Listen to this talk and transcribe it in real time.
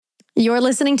You're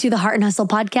listening to the Heart and Hustle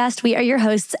podcast. We are your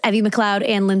hosts, Evie McLeod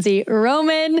and Lindsay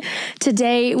Roman.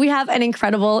 Today, we have an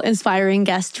incredible, inspiring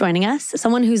guest joining us,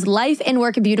 someone whose life and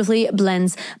work beautifully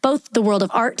blends both the world of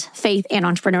art, faith, and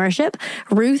entrepreneurship.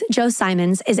 Ruth Chou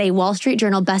Simons is a Wall Street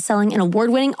Journal bestselling and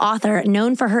award-winning author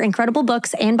known for her incredible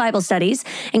books and Bible studies,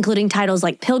 including titles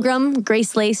like Pilgrim,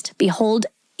 Grace-Laced, Behold,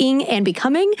 and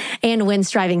Becoming, and When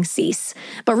Striving Cease.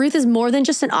 But Ruth is more than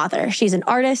just an author. She's an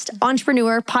artist,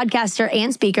 entrepreneur, podcaster,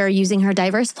 and speaker using her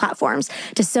diverse platforms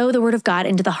to sow the word of God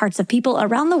into the hearts of people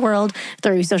around the world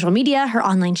through social media, her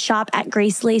online shop at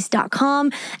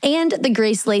gracelaced.com, and the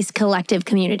Grace Laced Collective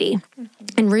community.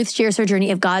 And Ruth shares her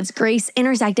journey of God's grace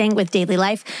intersecting with daily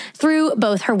life through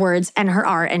both her words and her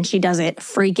art, and she does it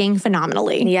freaking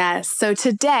phenomenally. Yes. So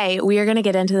today we are going to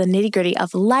get into the nitty-gritty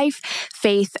of life,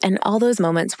 faith, and all those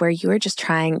moments where you are just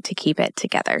trying to keep it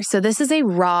together. So this is a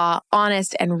raw,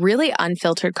 honest, and really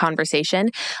unfiltered conversation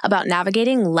about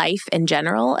navigating life in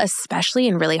general, especially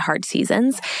in really hard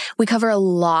seasons. We cover a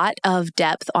lot of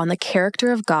depth on the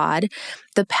character of God,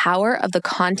 the power of the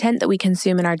content that we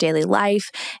consume in our daily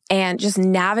life, and just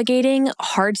navigating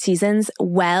hard seasons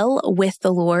well with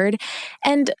the Lord.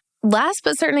 And last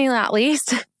but certainly not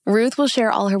least, Ruth will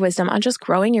share all her wisdom on just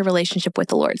growing your relationship with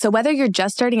the Lord. So whether you're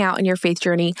just starting out in your faith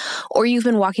journey or you've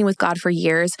been walking with God for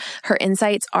years, her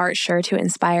insights are sure to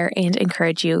inspire and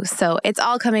encourage you. So it's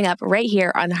all coming up right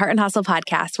here on the Heart and Hustle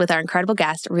podcast with our incredible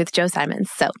guest, Ruth Chou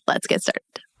Simons. So let's get started.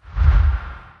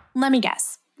 Let me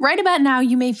guess. Right about now,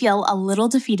 you may feel a little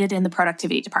defeated in the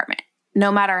productivity department.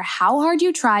 No matter how hard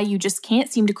you try, you just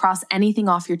can't seem to cross anything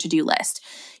off your to-do list.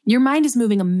 Your mind is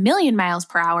moving 1,000,000 miles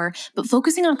per hour, but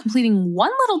focusing on completing one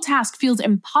little task feels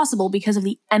impossible because of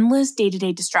the endless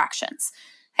day-to-day distractions.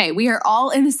 Hey, we are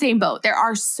all in the same boat. There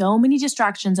are so many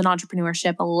distractions in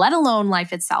entrepreneurship, let alone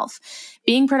life itself.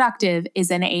 Being productive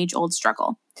is an age-old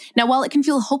struggle. Now, while it can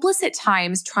feel hopeless at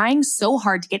times, trying so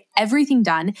hard to get everything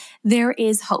done, there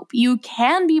is hope. You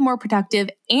can be more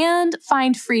productive and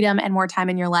find freedom and more time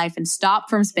in your life and stop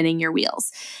from spinning your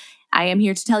wheels. I am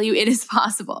here to tell you it is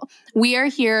possible. We are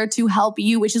here to help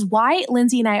you, which is why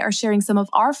Lindsay and I are sharing some of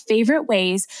our favorite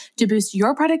ways to boost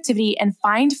your productivity and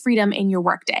find freedom in your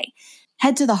workday.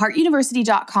 Head to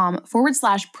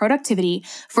theheartuniversity.com/productivity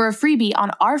for a freebie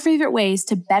on our favorite ways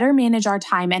to better manage our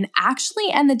time and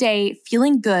actually end the day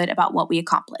feeling good about what we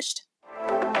accomplished.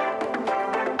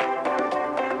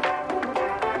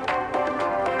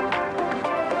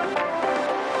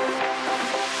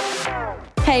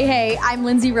 Hey, I'm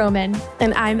Lindsay Roman.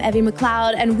 And I'm Evie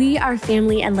McLeod, and we are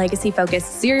family and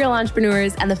legacy-focused serial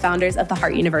entrepreneurs and the founders of the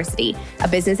Heart University, a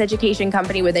business education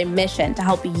company with a mission to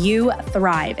help you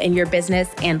thrive in your business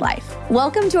and life.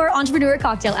 Welcome to our Entrepreneur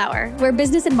Cocktail Hour, where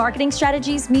business and marketing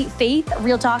strategies meet faith,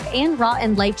 real talk, and raw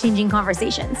and life-changing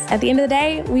conversations. At the end of the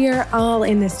day, we are all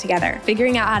in this together,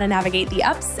 figuring out how to navigate the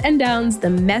ups and downs, the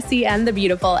messy and the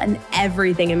beautiful, and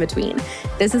everything in between.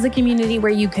 This is a community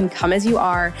where you can come as you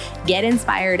are, get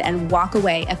inspired, and walk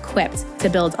away equipped to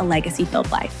build a legacy-filled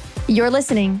life. You're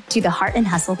listening to the Heart and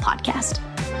Hustle podcast.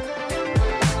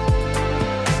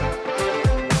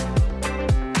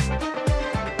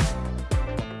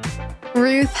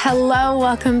 Ruth, hello.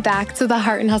 Welcome back to the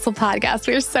Heart and Hustle podcast.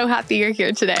 We're so happy you're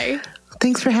here today.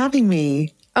 Thanks for having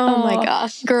me. Oh my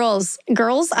gosh. Girls,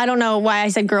 I don't know why I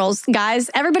said girls. Guys,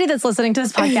 everybody that's listening to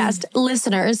this podcast,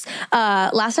 listeners,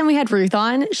 last time we had Ruth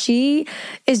on, she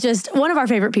is just one of our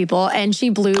favorite people, and she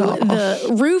blew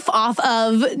the roof off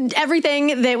of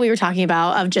everything that we were talking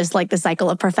about, of just like the cycle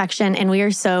of perfection. And we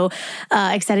are so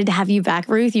excited to have you back,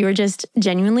 Ruth. You are just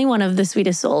genuinely one of the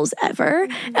sweetest souls ever.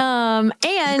 And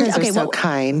you guys are so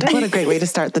kind. What a great way to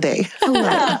start the day. I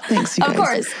love it. Thanks, you guys. Of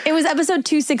course. It was episode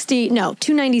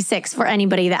 296 for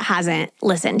anybody that hasn't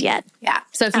listened yet. Yeah.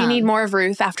 So if you need more of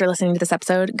Ruth after listening to this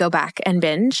episode, go back and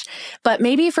binge. But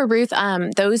maybe for Ruth,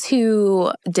 those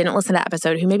who didn't listen to that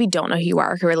episode, who maybe don't know who you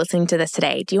are, who are listening to this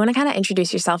today, do you want to kind of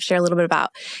introduce yourself, share a little bit about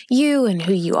you and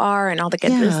who you are and all the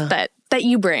goodness that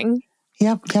you bring?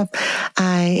 Yep.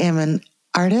 I am an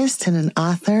artist and an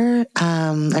author.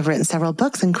 I've written several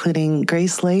books, including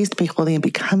Grace Laced, Beholding and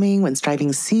Becoming, When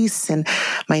Striving Cease, and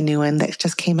my new one that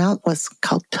just came out was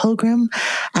called Pilgrim.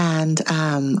 And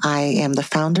I am the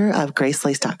founder of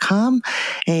gracelaced.com,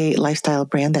 a lifestyle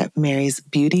brand that marries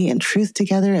beauty and truth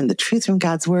together, and the truth from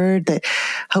God's Word, that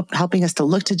helping us to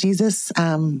look to Jesus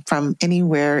from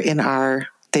anywhere in our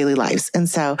daily lives. And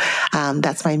so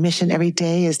that's my mission every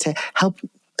day, is to help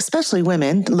especially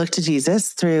women, look to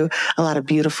Jesus through a lot of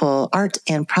beautiful art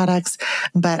and products.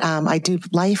 But I do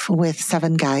life with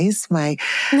 7 guys. My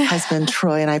husband,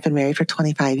 Troy, and I have been married for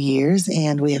 25 years,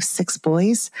 and we have 6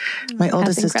 boys. My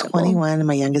oldest is 21, and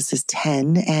my youngest is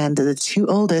 10. And the 2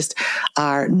 oldest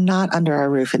are not under our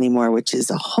roof anymore, which is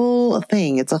a whole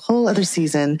thing. It's a whole other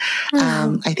season.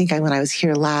 I think when I was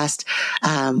here last,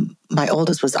 my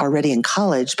oldest was already in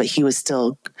college, but he was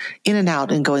still in and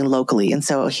out and going locally. And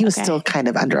so he was still kind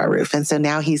of under our roof. And so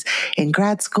now he's in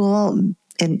grad school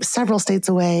in several states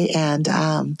away. And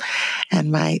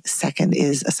my second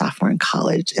is a sophomore in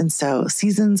college. And so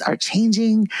seasons are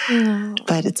changing,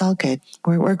 but it's all good.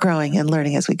 We're growing and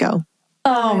learning as we go.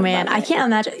 Oh man, I can't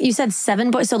imagine. You said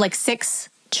 7 boys, so like 6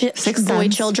 boy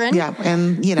sons. Children. Yeah.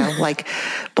 And like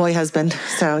boy husband.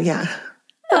 So yeah.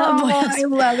 I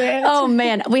love it. Oh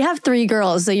man, we have 3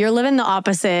 girls, so you're living the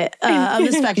opposite of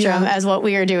the spectrum as what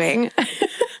we are doing.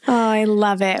 Oh, I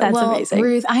love it. That's amazing.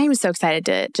 Ruth, I am so excited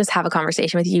to just have a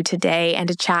conversation with you today and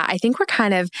to chat. I think we're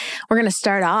going to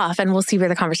start off, and we'll see where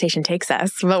the conversation takes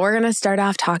us, but we're going to start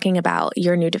off talking about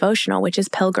your new devotional, which is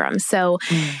Pilgrim. So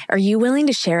are you willing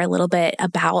to share a little bit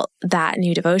about that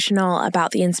new devotional,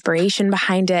 about the inspiration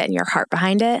behind it and your heart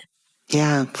behind it?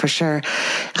 Yeah, for sure.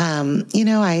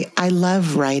 I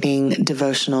love writing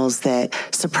devotionals that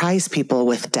surprise people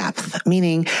with depth,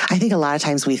 meaning I think a lot of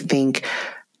times we think,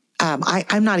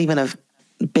 I'm not even a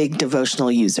big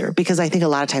devotional user because I think a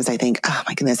lot of times I think, oh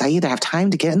my goodness, I either have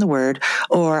time to get in the word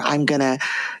or I'm going to,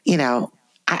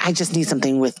 I just need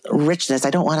something with richness. I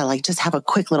don't want to just have a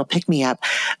quick little pick me up.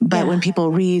 But when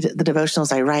people read the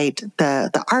devotionals I write,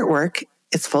 the artwork,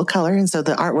 it's full color. And so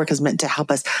the artwork is meant to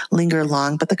help us linger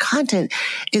long, but the content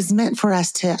is meant for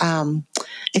us to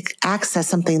access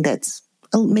something that's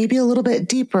maybe a little bit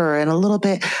deeper and a little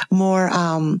bit more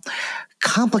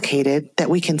complicated that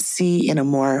we can see in a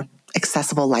more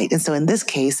accessible light. And so in this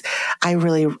case, I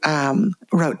really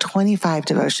wrote 25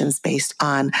 devotions based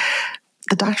on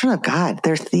the doctrine of God,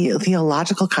 their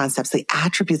theological concepts, the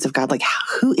attributes of God, like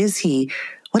who is he?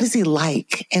 What is he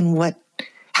like? And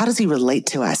how does he relate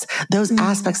to us? Those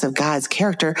aspects of God's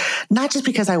character, not just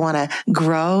because I want to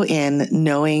grow in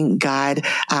knowing God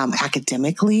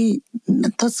academically.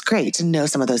 That's great to know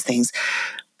some of those things.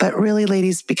 But really,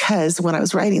 ladies, because when I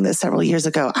was writing this several years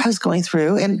ago, I was going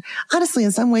through, and honestly,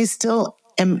 in some ways still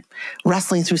am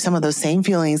wrestling through some of those same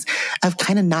feelings of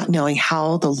kind of not knowing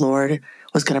how the Lord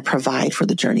was going to provide for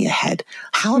the journey ahead.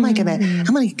 How am I going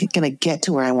to get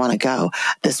to where I want to go?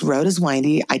 This road is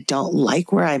windy. I don't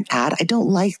like where I'm at. I don't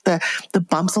like the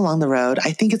bumps along the road.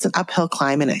 I think it's an uphill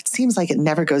climb and it seems like it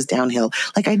never goes downhill.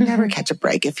 Like I never catch a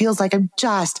break. It feels like I'm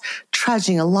just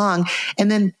trudging along. And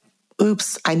then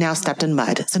oops, I now stepped in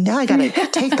mud. So now I got to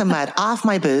take the mud off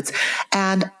my boots.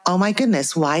 And oh my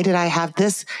goodness, why did I have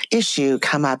this issue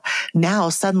come up? Now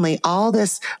suddenly all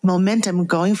this momentum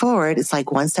going forward, it's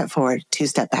like 1 step forward, 2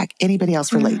 step back. Anybody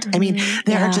else relate? I mean,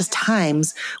 there are just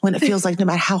times when it feels like no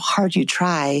matter how hard you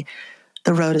try,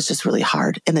 the road is just really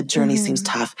hard and the journey seems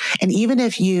tough. And even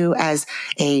if you as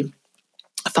a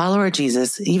follower of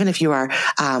Jesus, even if you are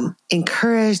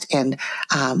encouraged and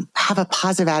have a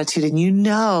positive attitude and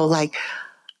like,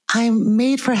 I'm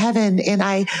made for heaven and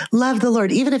I love the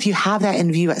Lord, even if you have that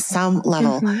in view at some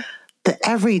level, the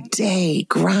everyday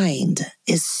grind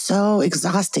is so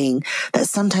exhausting that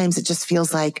sometimes it just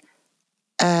feels like,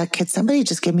 could somebody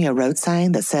just give me a road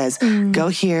sign that says, go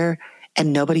here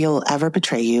and nobody will ever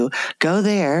betray you. Go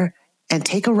there and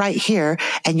take a right here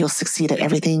and you'll succeed at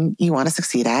everything you want to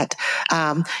succeed at.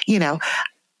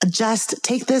 Just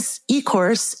take this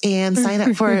e-course and sign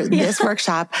up for this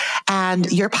workshop and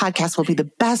your podcast will be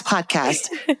the best podcast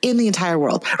in the entire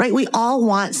world, right? We all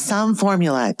want some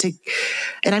formula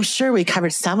and I'm sure we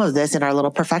covered some of this in our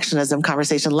little perfectionism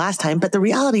conversation last time, but the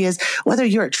reality is whether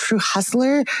you're a true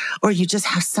hustler or you just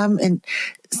have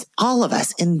all of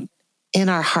us in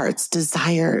our hearts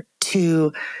desire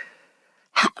to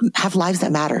have lives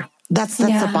that matter. That's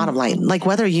the bottom line. Like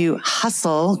whether you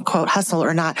hustle, quote, hustle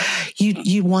or not,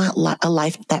 you want a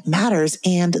life that matters.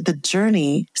 And the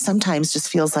journey sometimes just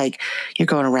feels like you're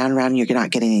going around and around and you're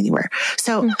not getting anywhere.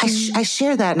 So I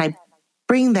share that and I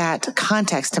bring that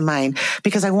context to mind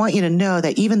because I want you to know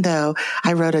that even though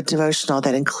I wrote a devotional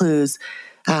that includes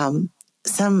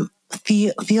some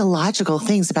theological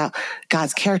things about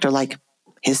God's character, like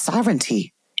his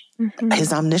sovereignty,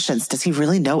 his omniscience. Does he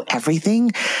really know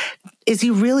everything? Is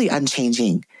he really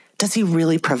unchanging? Does he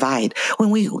really provide? When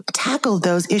we tackle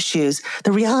those issues,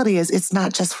 the reality is it's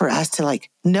not just for us to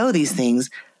know these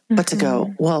things, but to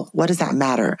go, well, what does that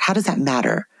matter? How does that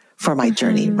matter for my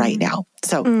journey right now.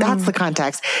 So that's the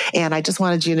context. And I just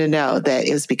wanted you to know that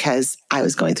it was because I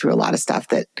was going through a lot of stuff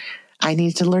that I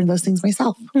needed to learn those things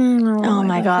myself. Oh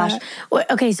my gosh.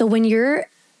 Okay. So when you're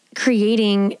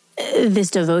creating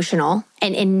this devotional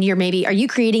and are you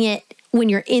creating it when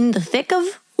you're in the thick of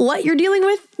what you're dealing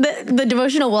with? The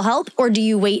devotional will help, or do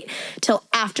you wait till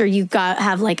after you got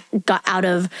out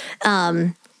of,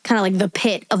 kind of like the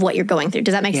pit of what you're going through?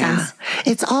 Does that make sense?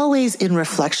 It's always in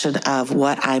reflection of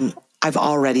what I've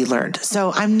already learned.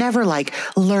 So I'm never like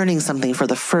learning something for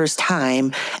the first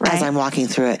time as I'm walking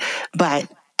through it.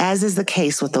 But as is the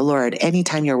case with the Lord,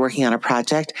 anytime you're working on a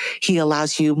project, he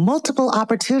allows you multiple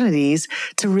opportunities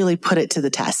to really put it to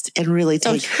the test and really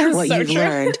take what you've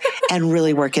learned and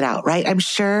really work it out, right? I'm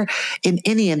sure in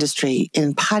any industry,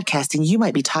 in podcasting, you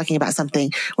might be talking about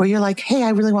something where you're like, hey, I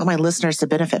really want my listeners to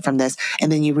benefit from this.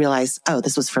 And then you realize, oh,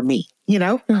 this was for me, you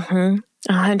know?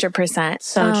 100%.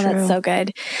 So true. That's so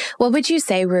good. What would you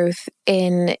say, Ruth,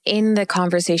 in the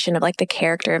conversation of like the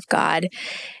character of God?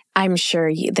 I'm sure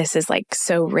this is like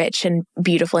so rich and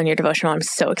beautiful in your devotional. I'm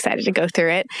so excited to go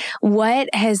through it.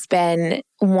 What has been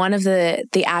one of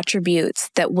the attributes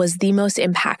that was the most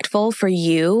impactful for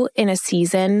you in a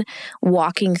season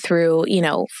walking through,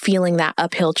 feeling that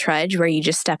uphill trudge where you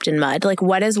just stepped in mud? Like,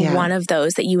 what is one of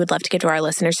those that you would love to give to our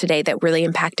listeners today that really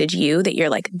impacted you, that you're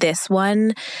like, this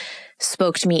one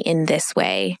spoke to me in this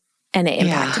way? And it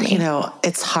impacted me.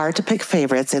 It's hard to pick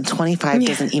favorites, and 25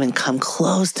 doesn't even come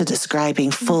close to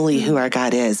describing fully who our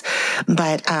God is.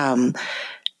 But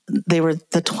they were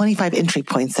the 25 entry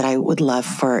points that I would love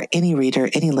for any reader,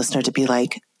 any listener to be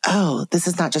like, oh, this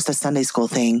is not just a Sunday school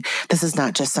thing. This is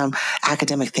not just some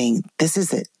academic thing. This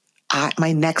is it.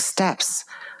 My next steps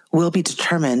will be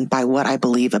determined by what I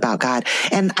believe about God.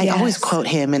 And I always quote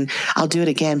him, and I'll do it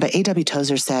again, but A.W.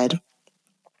 Tozer said,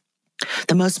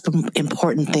 the most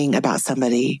important thing about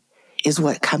somebody is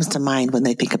what comes to mind when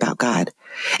they think about God.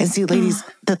 And see, ladies,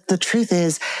 the truth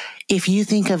is, if you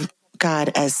think of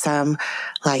God as some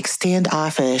like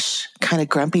standoffish, kind of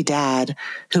grumpy dad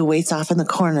who waits off in the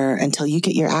corner until you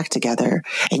get your act together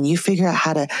and you figure out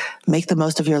how to make the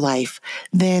most of your life,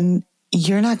 then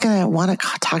you're not going to want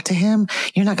to talk to him.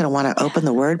 You're not going to want to open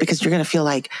the word because you're going to feel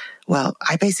like, well,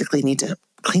 I basically need to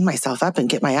clean myself up and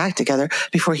get my act together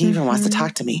before he even wants to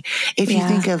talk to me. If you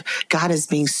think of God as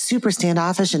being super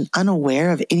standoffish and unaware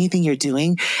of anything you're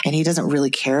doing, and he doesn't really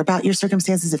care about your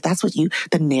circumstances, if that's what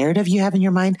the narrative you have in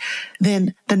your mind,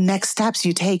 then the next steps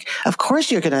you take, of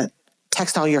course, you're going to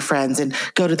text all your friends and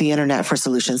go to the internet for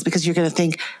solutions because you're going to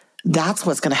think that's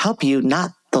what's going to help you, not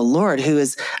the Lord who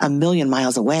is a million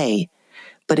miles away.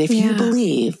 But if you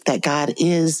believe that God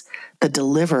is the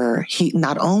deliverer, he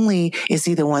not only is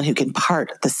he the one who can part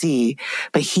the sea,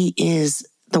 but he is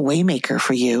the waymaker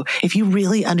for you. If you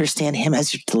really understand him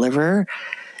as your deliverer,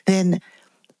 then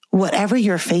whatever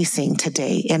you're facing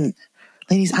today, and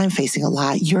ladies, I'm facing a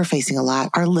lot, you're facing a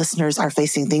lot, our listeners are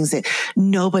facing things that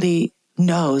nobody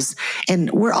knows. And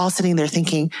we're all sitting there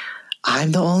thinking,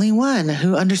 I'm the only one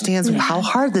who understands how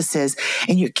hard this is.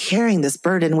 And you're carrying this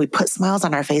burden. We put smiles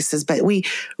on our faces, but we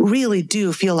really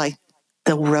do feel like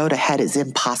the road ahead is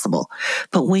impossible.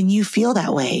 But when you feel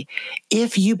that way,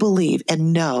 if you believe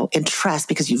and know and trust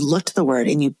because you've looked at the word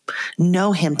and you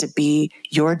know him to be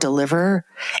your deliverer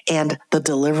and the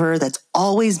deliverer that's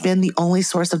always been the only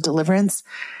source of deliverance,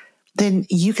 then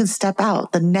you can step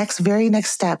out. The very next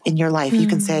step in your life, you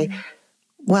can say,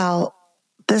 well,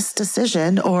 this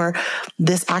decision or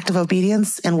this act of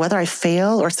obedience, and whether I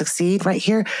fail or succeed right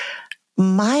here,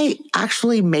 my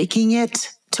actually making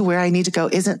it to where I need to go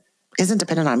isn't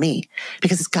dependent on me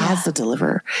because God's the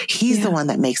deliverer. He's the one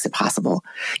that makes it possible.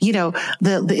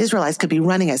 The Israelites could be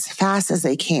running as fast as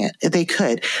they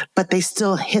could, but they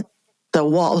still hit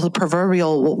the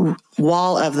proverbial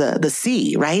wall of the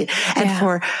sea, right? And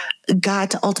for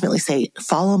God to ultimately say,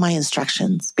 follow my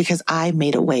instructions because I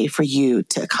made a way for you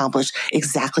to accomplish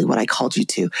exactly what I called you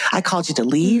to. I called you to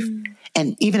leave.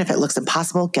 And even if it looks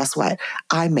impossible, guess what?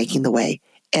 I'm making the way.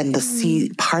 And the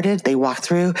sea parted, they walked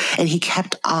through, and he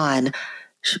kept on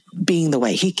being the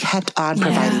way. He kept on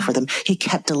providing for them. He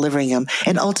kept delivering them.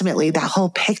 And ultimately that whole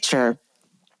picture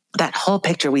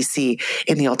we see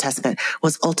in the Old Testament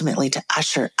was ultimately to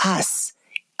usher us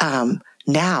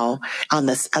now on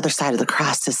this other side of the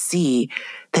cross to see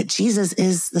that Jesus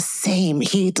is the same.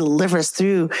 He delivers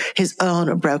through his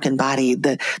own broken body,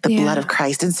 the blood of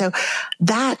Christ. And so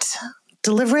that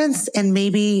deliverance and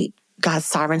maybe God's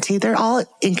sovereignty, they're all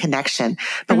in connection.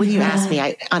 But when you ask me,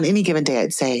 on any given day,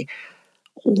 I'd say,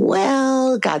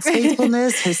 well, God's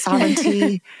faithfulness, his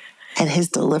sovereignty, and his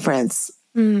deliverance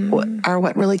are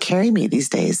what really carry me these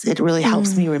days. It really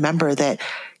helps me remember that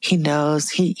He knows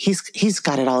he's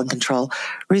got it all in control.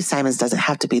 Ruth Simons doesn't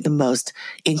have to be the most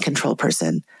in control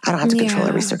person. I don't have to control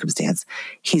every circumstance.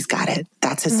 He's got it.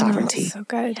 That's his sovereignty. So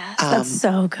good. That's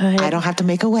so good. I don't have to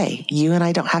make a way. You and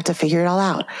I don't have to figure it all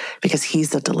out because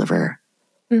he's the deliverer.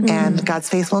 And God's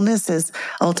faithfulness is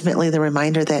ultimately the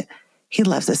reminder that he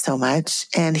loves us so much,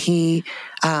 and he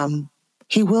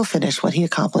will finish what he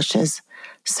accomplishes.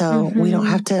 So we don't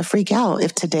have to freak out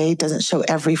if today doesn't show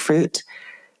every fruit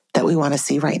that we want to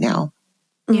see right now.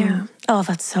 Yeah. Oh,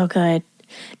 that's so good.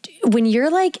 When you're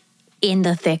like in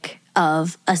the thick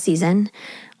of a season,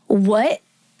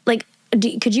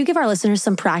 could you give our listeners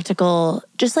some practical,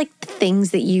 just like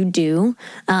things that you do?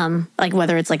 Like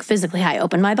whether it's like physically, I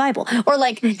open my Bible, or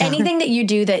like anything that you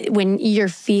do that when you're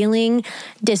feeling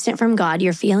distant from God,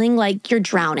 you're feeling like you're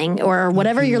drowning, or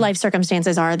whatever your life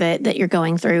circumstances are that you're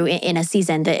going through in a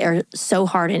season that are so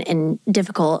hard and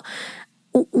difficult.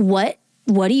 What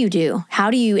do you do?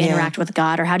 How do you interact with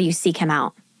God, or how do you seek him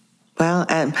out? Well,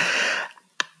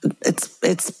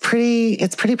 it's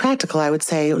pretty practical, I would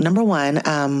say. Number one,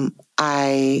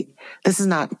 this is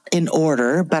not in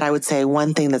order, but I would say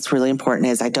one thing that's really important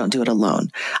is I don't do it alone.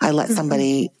 I let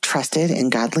somebody trusted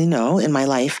and godly know in my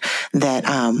life that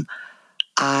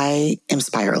I am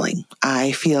spiraling.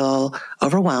 I feel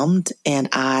overwhelmed, and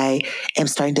I am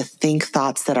starting to think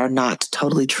thoughts that are not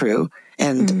totally true.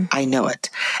 And I know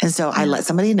it. And so I let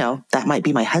somebody know. That might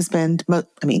be my husband.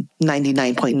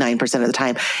 99.9% of the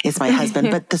time it's my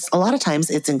husband. But a lot of times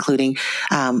it's including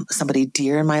somebody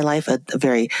dear in my life, a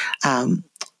very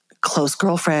close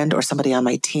girlfriend, or somebody on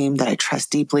my team that I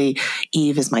trust deeply.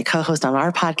 Eve is my co-host on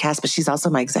our podcast, but she's also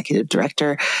my executive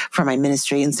director for my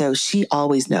ministry. And so she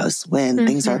always knows when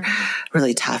things are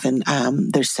really tough and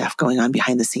there's stuff going on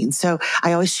behind the scenes. So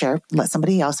I always let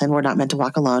somebody else in. We're not meant to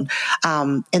walk alone.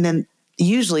 And then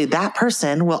usually that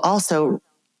person will also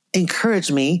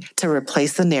encourage me to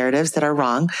replace the narratives that are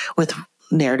wrong with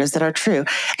narratives that are true.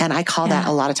 And I call that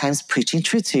a lot of times preaching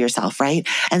truth to yourself, right?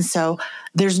 And so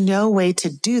there's no way to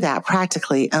do that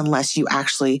practically unless you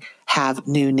actually have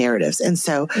new narratives. And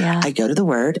so I go to the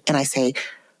word and I say,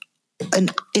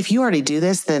 and if you already do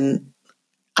this, then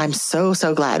I'm so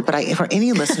glad. But for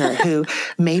any listener who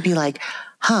may be like,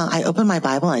 I open my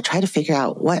Bible and I try to figure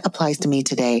out what applies to me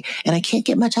today, and I can't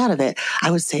get much out of it, I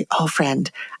would say, oh,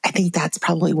 friend, I think that's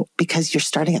probably because you're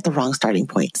starting at the wrong starting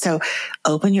point. So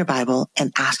open your Bible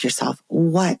and ask yourself,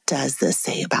 what does this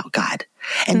say about God?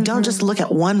 And don't just look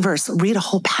at one verse, read a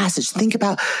whole passage. Think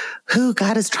about who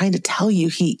God is trying to tell you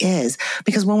he is.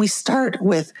 Because when we start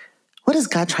with, what is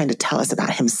God trying to tell us about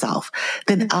himself?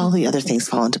 Then all the other things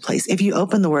fall into place. If you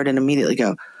open the word and immediately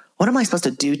go, what am I supposed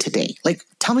to do today? Like,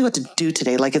 tell me what to do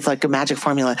today. Like, it's like a magic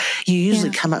formula. You usually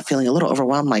come up feeling a little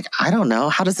overwhelmed. Like, I don't know.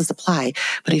 How does this apply?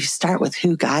 But if you start with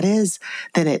who God is,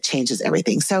 then it changes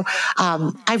everything. So,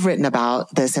 I've written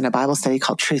about this in a Bible study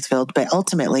called Truth Filled, but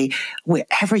ultimately,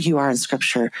 wherever you are in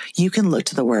scripture, you can look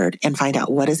to the word and find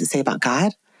out, what does it say about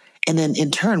God? And then in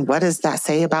turn, what does that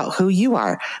say about who you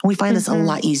are? And we find this a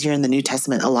lot easier in the New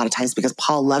Testament a lot of times, because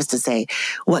Paul loves to say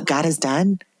what God has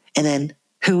done, and then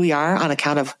who we are on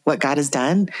account of what God has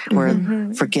done.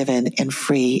 We're forgiven and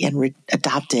free and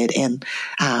adopted and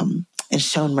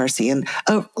shown mercy, and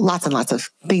lots and lots of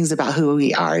things about who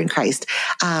we are in Christ.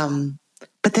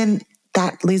 But then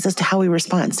that leads us to how we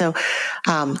respond. So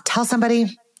tell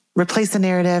somebody, replace the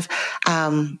narrative.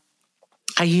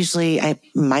 I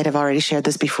might have already shared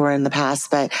this before in the past,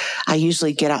 but I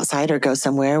usually get outside or go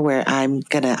somewhere where I'm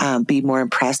going to be more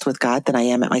impressed with God than I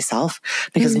am at myself,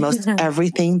 because most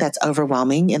everything that's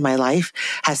overwhelming in my life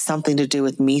has something to do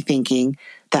with me thinking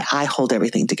that I hold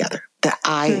everything together, that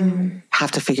I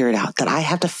have to figure it out, that I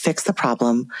have to fix the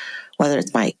problem, whether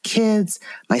it's my kids,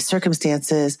 my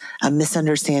circumstances, a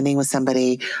misunderstanding with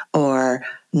somebody, or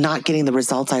not getting the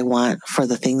results I want for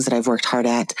the things that I've worked hard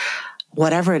at.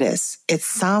 Whatever it is, it's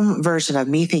some version of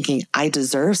me thinking I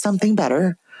deserve something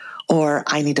better, or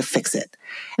I need to fix it.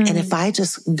 And if I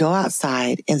just go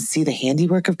outside and see the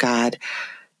handiwork of God,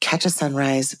 catch a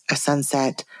sunrise, a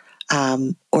sunset,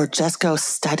 or just go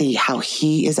study how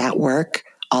he is at work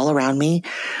all around me,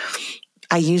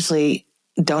 I usually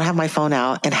don't have my phone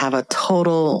out and have a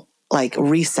total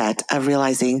reset of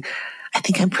realizing, I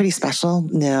think I'm pretty special.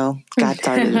 No, God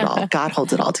started it all. God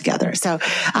holds it all together. So,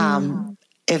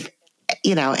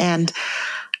 and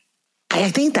I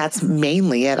think that's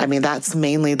mainly it. I mean, that's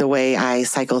mainly the way I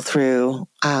cycle through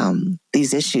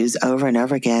these issues over and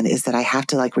over again, is that I have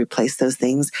to replace those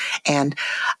things. And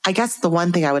I guess the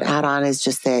one thing I would add on is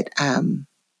just that,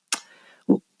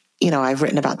 I've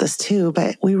written about this too,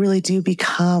 but we really do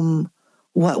become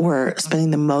what we're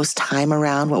spending the most time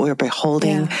around, what we're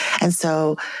beholding. Yeah. And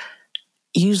so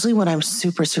usually when I'm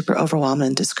super, super overwhelmed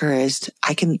and discouraged,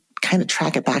 I can kind of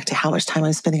track it back to how much time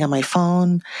I'm spending on my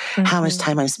phone, how much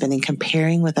time I'm spending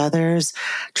comparing with others,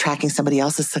 tracking somebody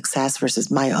else's success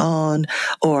versus my own,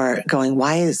 or going,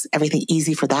 why is everything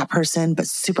easy for that person, but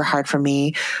super hard for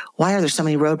me? Why are there so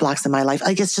many roadblocks in my life?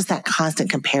 Like, it's just that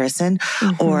constant comparison,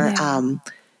 or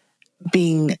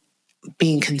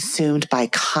being consumed by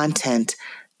content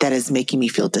that is making me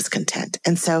feel discontent.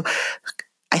 And so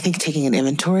I think taking an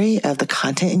inventory of the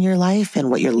content in your life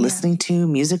and what you're listening to,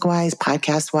 music-wise,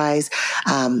 podcast-wise,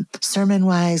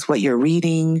 sermon-wise, what you're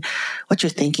reading, what you're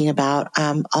thinking about,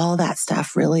 all that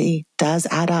stuff really does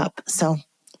add up. So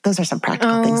those are some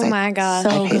practical things I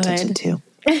pay attention to.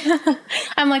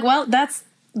 I'm like, well, that's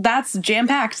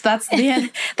jam-packed. That's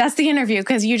the interview,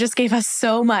 because you just gave us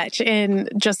so much in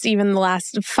just even the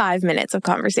last 5 minutes of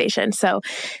conversation. So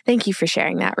thank you for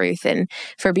sharing that, Ruth, and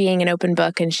for being an open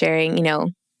book and sharing,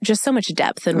 just so much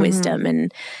depth and wisdom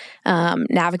and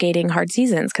navigating hard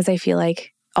seasons, because I feel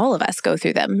like all of us go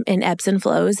through them in ebbs and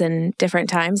flows and different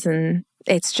times. And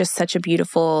it's just such a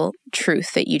beautiful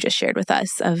truth that you just shared with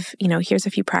us of, here's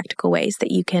a few practical ways that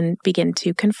you can begin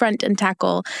to confront and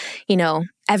tackle,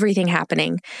 everything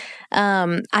happening.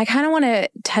 I kind of want to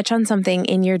touch on something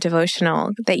in your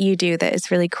devotional that you do that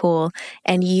is really cool.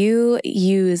 And you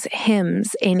use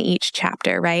hymns in each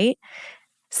chapter, right?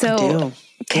 So I do.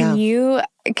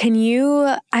 Can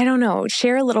you, I don't know,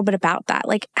 share a little bit about that?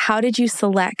 Like, how did you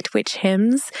select which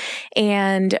hymns,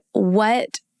 and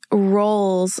what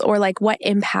roles or like what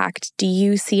impact do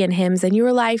you see in hymns in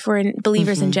your life or in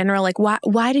believers in general? Like,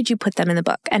 why did you put them in the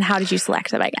book, and how did you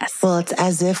select them, I guess? Well, it's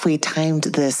as if we timed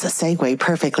this segue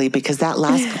perfectly, because that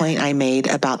last point I made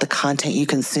about the content you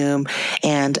consume,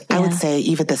 and I would say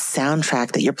even the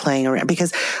soundtrack that you're playing around,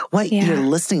 because what you're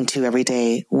listening to every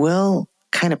day will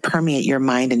kind of permeate your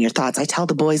mind and your thoughts. I tell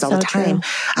the boys all the time,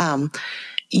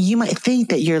 you might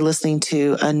think that you're listening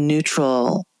to a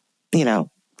neutral,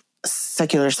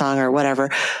 secular song or whatever,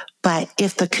 but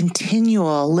if the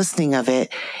continual listening of it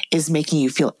is making you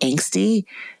feel angsty,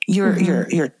 your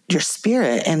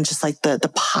spirit and just like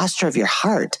the posture of your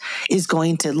heart is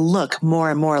going to look more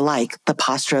and more like the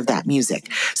posture of that music.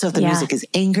 So if the music is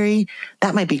angry,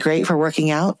 that might be great for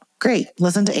working out. Great.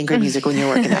 Listen to angry music when you're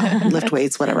working out, lift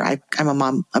weights, whatever.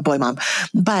 I'm a boy mom.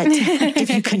 But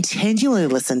if you continually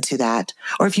listen to that,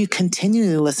 or if you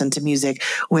continually listen to music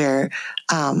where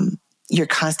you're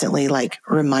constantly like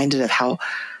reminded of how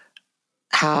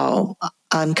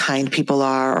unkind people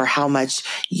are, or how much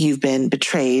you've been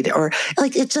betrayed, or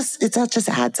like that just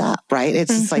adds up, right?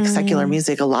 It's just like secular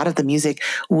music. A lot of the music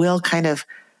will kind of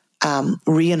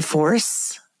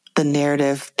reinforce the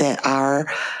narrative that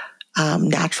our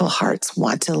natural hearts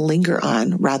want to linger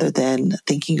on, rather than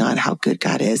thinking on how good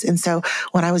God is. And so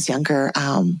when I was younger,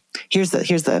 here's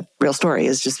the real story,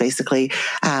 is just basically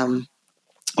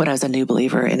when I was a new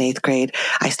believer in 8th grade,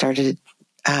 I started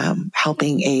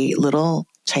helping a little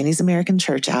Chinese American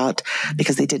church out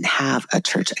because they didn't have a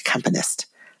church accompanist.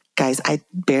 Guys, I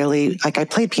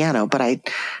played piano, but I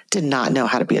did not know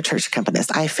how to be a church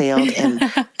accompanist. I failed and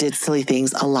did silly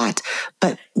things a lot.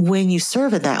 But when you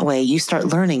serve in that way, you start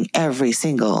learning every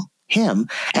single hymn.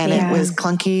 And it was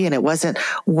clunky, and it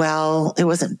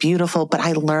wasn't beautiful, but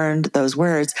I learned those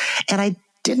words. And I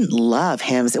didn't love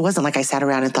hymns. It wasn't like I sat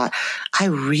around and thought, I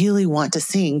really want to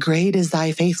sing "Great is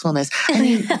Thy Faithfulness." I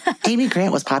mean, Amy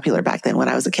Grant was popular back then when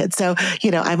I was a kid. So,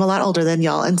 I'm a lot older than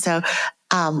y'all. And so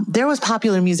there was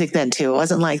popular music then too. It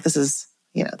wasn't like this is,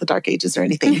 the dark ages or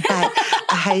anything. But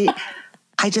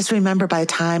I just remember by the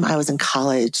time I was in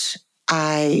college,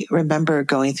 I remember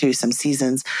going through some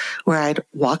seasons where I'd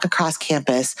walk across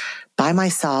campus by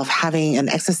myself, having an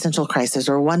existential crisis,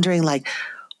 or wondering like,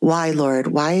 why, Lord?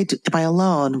 Why am I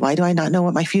alone? Why do I not know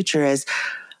what my future is?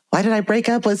 Why did I break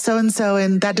up with so-and-so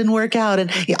and that didn't work out?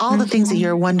 And all the things that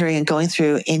you're wondering and going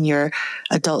through in your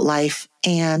adult life.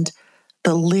 And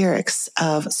the lyrics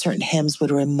of certain hymns would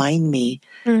remind me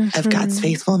of God's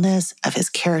faithfulness, of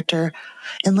his character.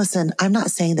 And listen, I'm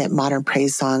not saying that modern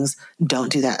praise songs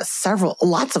don't do that.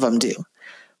 Lots of them do.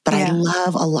 But I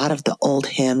love a lot of the old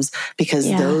hymns, because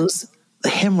those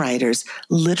hymn writers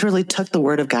literally took the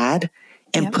word of God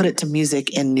and put it to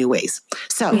music in new ways.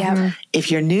 So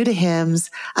if you're new to hymns,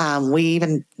 we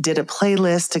even did a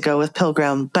playlist to go with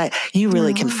Pilgrim, but you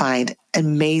really can find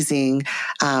amazing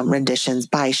renditions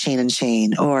by Shane and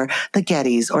Shane, or the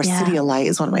Gettys, or City of Light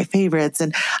is one of my favorites.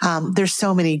 And there's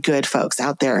so many good folks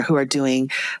out there who are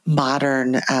doing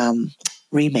modern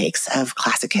remakes of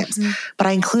classic hymns. But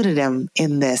I included them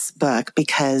in this book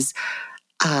because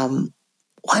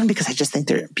one, because I just think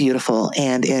they're beautiful.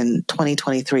 And in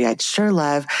 2023, I'd sure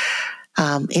love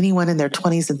anyone in their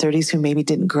 20s and 30s who maybe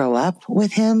didn't grow up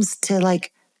with hymns to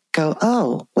like go,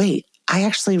 oh, wait, I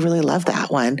actually really love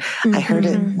that one. I heard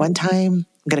it one time.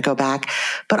 I'm going to go back.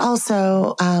 But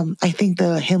also, I think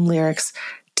the hymn lyrics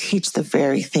teach the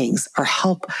very things or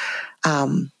help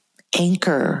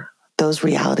anchor those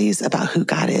realities about who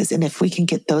God is. And if we can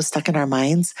get those stuck in our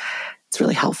minds, it's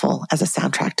really helpful as a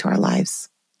soundtrack to our lives.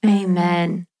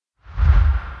 Amen.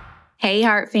 Hey,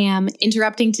 Heart Fam,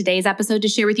 interrupting today's episode to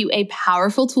share with you a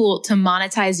powerful tool to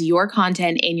monetize your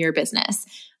content in your business,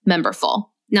 Memberful.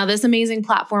 Now, this amazing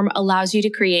platform allows you to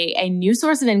create a new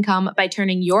source of income by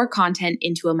turning your content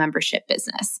into a membership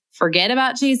business. Forget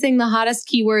about chasing the hottest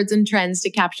keywords and trends to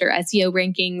capture SEO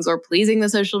rankings or pleasing the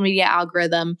social media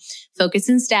algorithm. Focus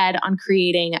instead on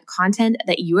creating content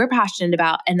that you are passionate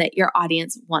about and that your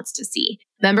audience wants to see.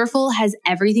 Memberful has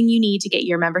everything you need to get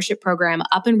your membership program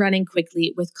up and running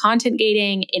quickly with content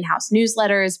gating, in-house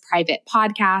newsletters, private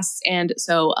podcasts, and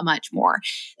so much more.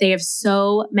 They have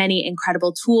so many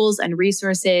incredible tools and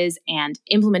resources and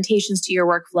implementations to your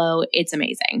workflow. It's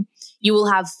amazing. You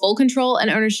will have full control and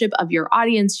ownership of your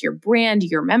audience, your brand,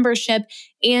 your membership,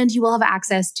 and you will have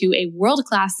access to a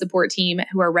world-class support team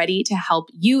who are ready to help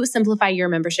you simplify your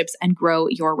memberships and grow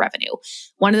your revenue.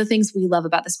 One of the things we love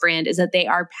about this brand is that they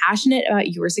are passionate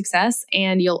about your success,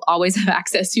 and you'll always have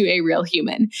access to a real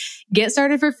human. Get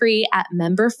started for free at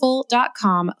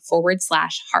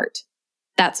memberful.com/heart.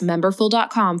 That's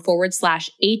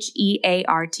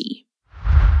memberful.com/HEART.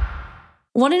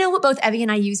 Want to know what both Evie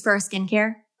and I use for our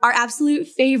skincare? Our absolute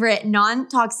favorite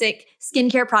non-toxic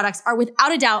skincare products are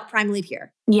without a doubt Primally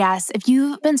Pure. Yes, if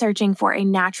you've been searching for a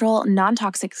natural,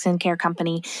 non-toxic skincare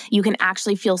company you can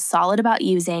actually feel solid about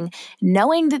using,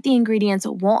 knowing that the ingredients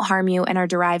won't harm you and are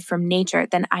derived from nature,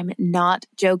 then I'm not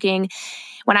joking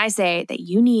when I say that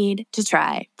you need to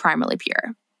try Primally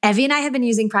Pure. Evie and I have been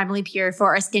using Primally Pure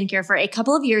for our skincare for a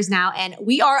couple of years now, and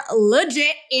we are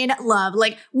legit in love.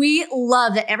 Like, we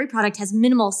love that every product has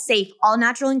minimal, safe,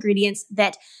 all-natural ingredients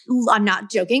that, I'm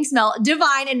not joking, smell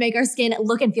divine and make our skin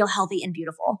look and feel healthy and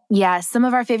beautiful. Yes, some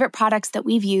of our favorite products that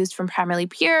we've used from Primally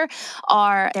Pure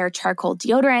are their charcoal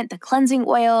deodorant, the cleansing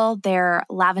oil, their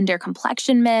lavender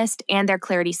complexion mist, and their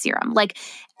clarity serum. Like,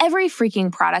 every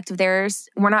freaking product of theirs,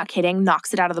 we're not kidding,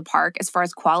 knocks it out of the park as far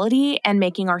as quality and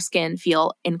making our skin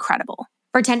feel incredible.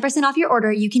 For 10% off your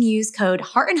order, you can use code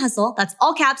Heart and Hustle, that's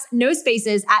all caps, no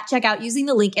spaces, at checkout using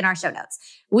the link in our show notes.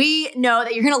 We know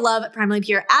that you're going to love Primally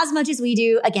Pure as much as we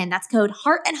do. Again, that's code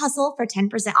Heart and Hustle for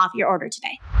 10% off your order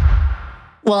today.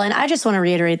 Well, and I just want to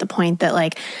reiterate the point that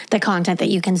like the content that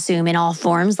you consume in all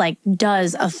forms like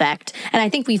does affect. And I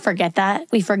think we forget that.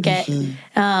 We forget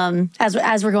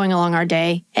as we're going along our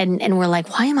day and we're like,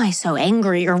 why am I so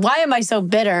angry? Or why am I so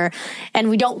bitter?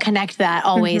 And we don't connect that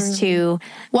always to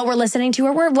what we're listening to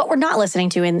or what we're not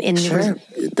listening to in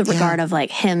the regard of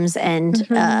like hymns and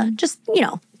just, you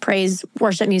know, praise,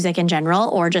 worship music in general,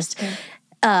 or just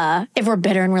if we're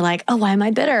bitter and we're like, oh, why am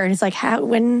I bitter? And it's like,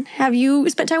 when have you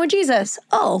spent time with Jesus?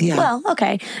 Oh, well,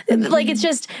 okay. Like, it's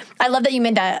just, I love that you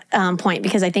made that point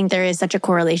because I think there is such a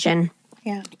correlation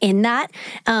in that.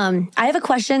 I have a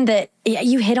question that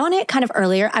you hit on it kind of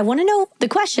earlier. I want to know, the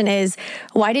question is,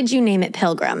 why did you name it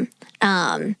Pilgrim?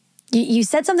 You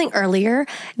said something earlier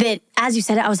that as you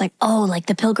said it, I was like, oh, like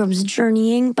the pilgrim's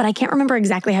journeying, but I can't remember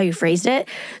exactly how you phrased it.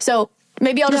 So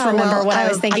maybe I'll just remember what I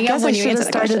was thinking of when you answered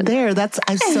the question. There.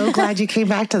 I'm so glad you came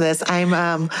back to this.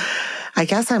 I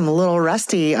guess I'm a little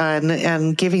rusty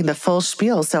on giving the full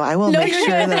spiel, so I will make sure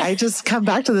that I just come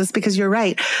back to this because you're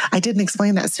right. I didn't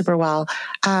explain that super well.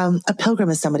 A pilgrim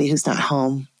is somebody who's not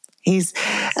home.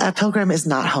 A pilgrim is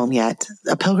not home yet.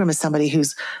 A pilgrim is somebody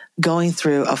who's going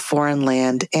through a foreign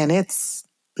land and it's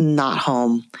not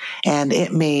home and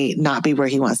it may not be where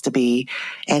he wants to be.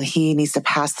 And he needs to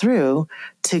pass through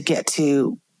to get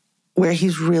to where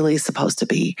he's really supposed to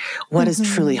be, what is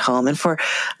truly home. And for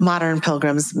modern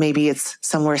pilgrims, maybe it's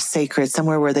somewhere sacred,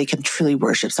 somewhere where they can truly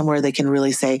worship, somewhere they can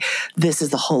really say, this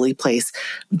is the holy place.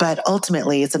 But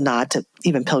ultimately, it's a nod to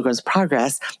even Pilgrim's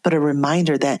Progress, but a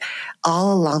reminder that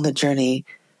all along the journey,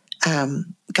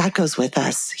 God goes with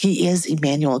us. He is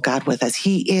Emmanuel, God with us.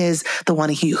 He is the one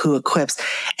who equips.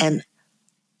 And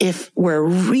if we're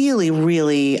really,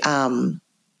 really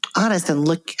honest and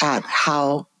look at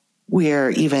how we're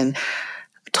even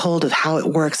told of how it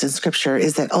works in Scripture,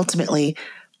 is that ultimately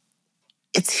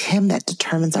it's him that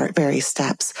determines our very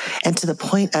steps. And to the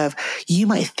point of, you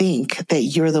might think that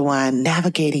you're the one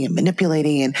navigating and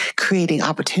manipulating and creating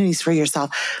opportunities for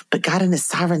yourself, but God in his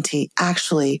sovereignty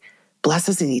actually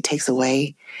blesses and he takes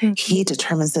away. He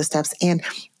determines the steps. And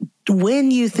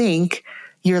when you think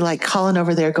you're like calling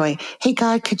over there going, hey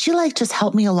God, could you like just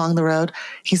help me along the road?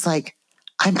 He's like,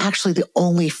 I'm actually the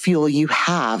only fuel you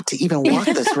have to even walk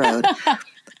this road.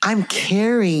 I'm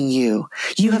carrying you.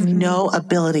 You have no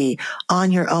ability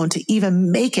on your own to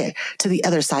even make it to the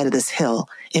other side of this hill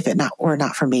if it were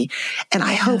not for me. And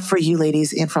I hope for you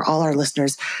ladies and for all our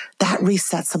listeners, that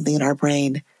resets something in our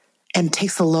brain and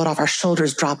takes the load off our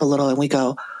shoulders, drop a little, and we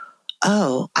go,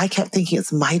 oh, I kept thinking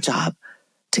it's my job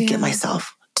to get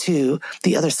myself to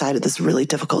the other side of this really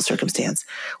difficult circumstance.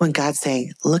 When God's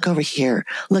saying, look over here,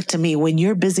 look to me. When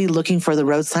you're busy looking for the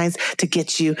road signs to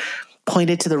get you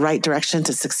pointed to the right direction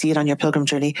to succeed on your pilgrim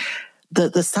journey,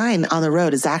 the sign on the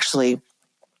road is actually,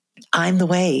 I'm the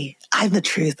way, I'm the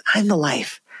truth, I'm the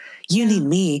life. You need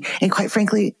me. And quite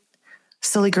frankly,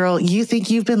 silly girl, you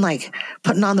think you've been like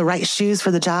putting on the right shoes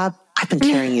for the job? I've been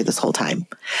carrying you this whole time.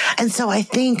 And so I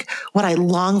think what I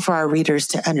long for our readers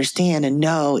to understand and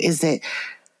know is that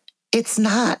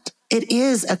it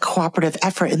is a cooperative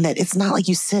effort in that it's not like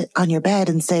you sit on your bed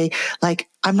and say, like,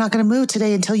 I'm not going to move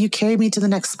today until you carry me to the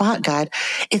next spot, God.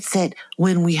 It's that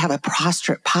when we have a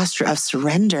posture of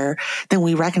surrender, then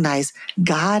we recognize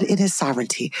God in his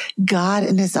sovereignty, God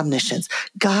in his omniscience,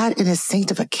 God in his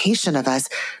sanctification of us.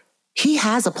 He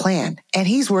has a plan and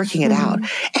he's working it out,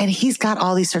 and he's got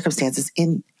all these circumstances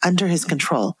under his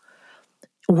control.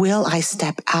 Will I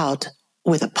step out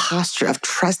with a posture of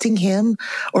trusting him,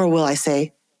 or will I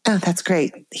say, oh, that's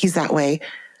great, he's that way,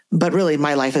 but really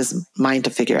my life is mine to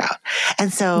figure out?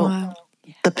 And so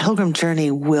the pilgrim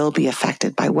journey will be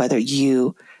affected by whether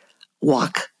you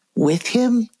walk with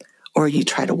him or you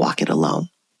try to walk it alone.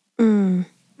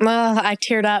 Well, I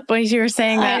teared up when you were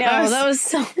saying that. I know, that was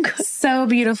so good. So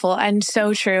beautiful and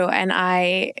so true. And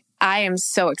I am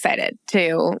so excited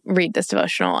to read this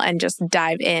devotional and just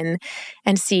dive in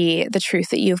and see the truth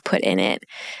that you've put in it.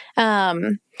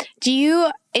 Do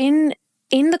you, in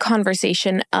the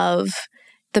conversation of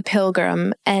the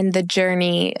pilgrim and the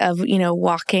journey of,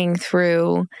 walking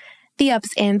through the ups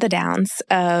and the downs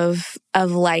of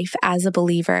life as a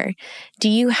believer, do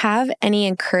you have any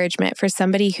encouragement for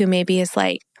somebody who maybe is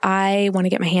like, I want to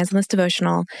get my hands on this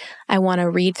devotional. I want to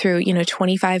read through,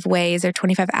 25 ways or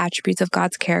 25 attributes of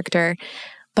God's character,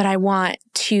 but I want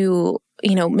to,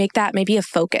 make that maybe a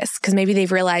focus, because maybe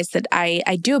they've realized that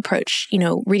I do approach,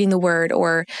 reading the word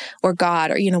or God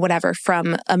or, whatever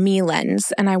from a me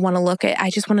lens. And I want to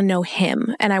I just want to know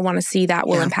him, and I want to see that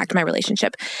will impact my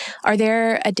relationship. Are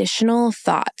there additional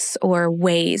thoughts or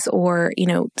ways or,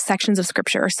 sections of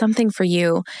scripture or something for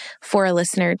you, for a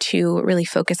listener to really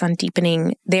focus on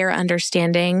deepening their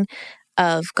understanding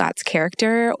of God's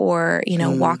character or,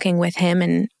 walking with him?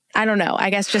 And I don't know.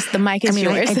 I guess just the mic is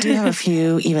yours. I do have a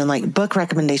few even like book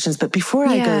recommendations, but before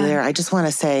I go there, I just want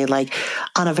to say, like,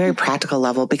 on a very practical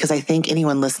level, because I think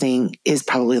anyone listening is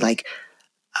probably like,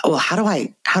 well, how do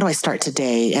I start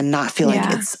today and not feel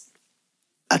like it's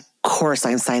a course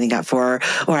I'm signing up for,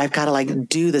 or I've got to like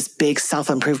do this big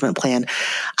self-improvement plan?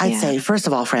 I'd say, first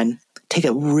of all, friend, take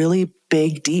a really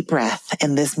big, deep breath.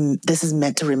 And this is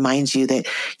meant to remind you that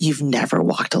you've never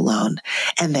walked alone,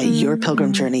 and that your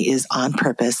pilgrim journey is on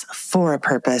purpose, for a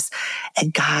purpose,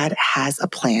 and God has a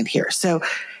plan here. So,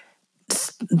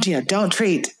 don't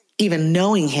treat even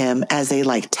knowing him as a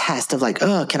like test of like,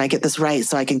 oh, can I get this right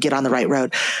so I can get on the right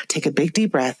road? Take a big,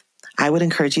 deep breath. I would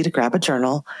encourage you to grab a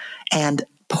journal and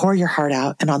pour your heart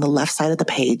out. And on the left side of the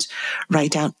page,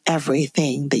 write down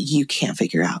everything that you can't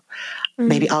figure out.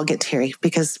 Maybe I'll get teary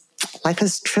because life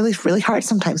is truly really hard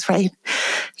sometimes, right?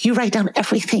 You write down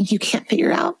everything you can't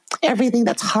figure out, everything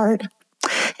that's hard,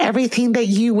 everything that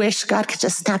you wish God could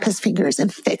just snap his fingers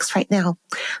and fix right now.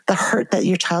 The hurt that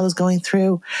your child is going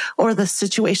through, or the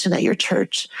situation at your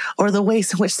church, or the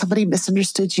ways in which somebody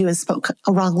misunderstood you and spoke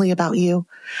wrongly about you,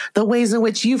 the ways in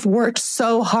which you've worked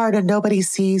so hard and nobody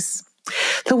sees,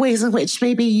 the ways in which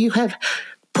maybe you have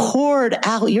poured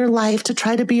out your life to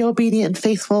try to be obedient and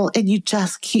faithful, and you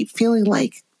just keep feeling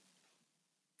like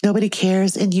nobody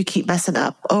cares, and you keep messing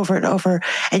up over and over,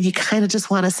 and you kind of just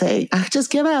want to say, I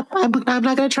just give up. I'm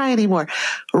not going to try anymore.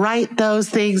 Write those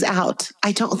things out.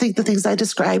 I don't think the things I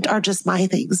described are just my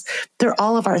things. They're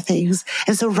all of our things.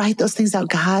 And so write those things out.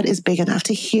 God is big enough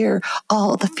to hear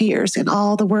all the fears and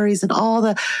all the worries and all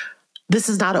this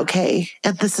is not okay.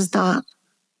 And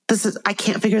I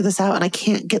can't figure this out, and I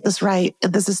can't get this right,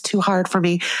 and this is too hard for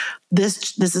me.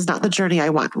 This is not the journey I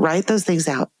want. Write those things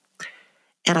out.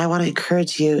 And I want to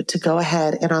encourage you to go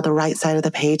ahead and on the right side of the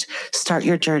page, start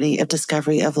your journey of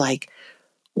discovery of like,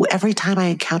 every time I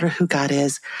encounter who God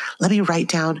is, let me write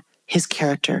down his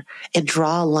character and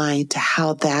draw a line to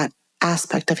how that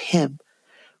aspect of him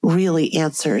really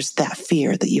answers that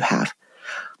fear that you have.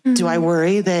 Do I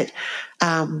worry that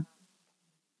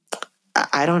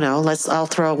I don't know. I'll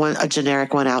throw a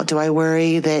generic one out. Do I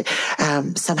worry that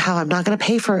somehow I'm not going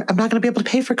to be able to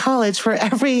pay for college for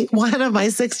every one of my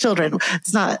 6 children?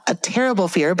 It's not a terrible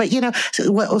fear, but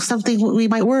something we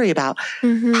might worry about.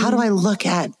 Mm-hmm. How do I look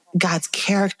at God's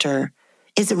character?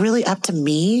 Is it really up to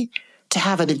me to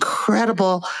have an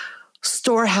incredible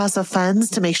storehouse of funds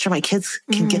to make sure my kids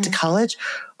can get to college?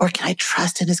 Or can I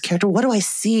trust in his character? What do I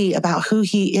see about who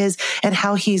he is and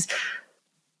how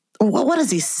what has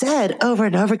he said over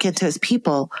and over again to his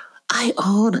people? I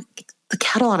own the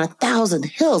cattle on 1,000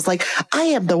 hills. Like, I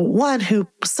am the one who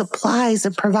supplies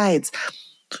and provides.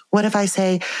 What if I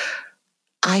say,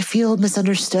 I feel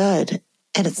misunderstood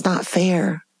and it's not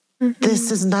fair? Mm-hmm.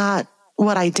 This is not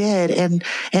what I did.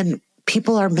 And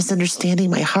people are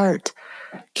misunderstanding my heart.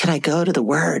 Can I go to the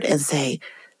word and say,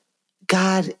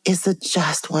 God is the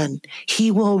just one.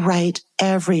 He will right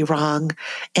every wrong.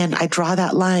 And I draw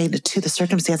that line to the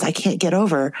circumstance I can't get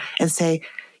over and say,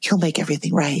 he'll make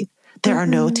everything right. There are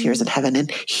no tears in heaven,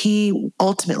 and he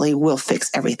ultimately will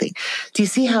fix everything. Do you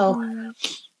see how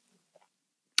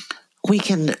we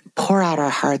can pour out our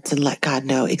hearts and let God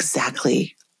know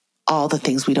exactly all the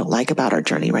things we don't like about our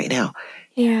journey right now?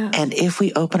 Yeah. And if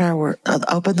we open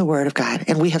the word of God,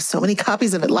 and we have so many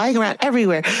copies of it lying around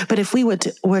everywhere, but if we were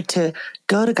to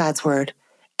go to God's word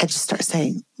and just start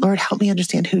saying, Lord, help me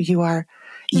understand who you are.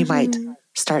 You might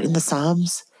start in the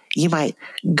Psalms. You might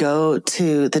go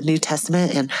to the New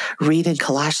Testament and read in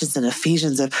Colossians and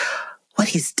Ephesians of what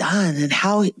he's done and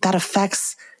how that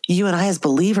affects you and I as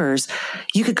believers.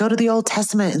 You could go to the Old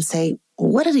Testament and say,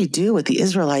 what did he do with the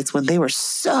Israelites when they were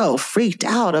so freaked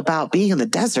out about being in the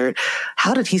desert?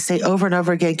 How did he say over and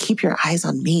over again, keep your eyes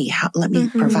on me? Let me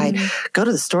provide. Go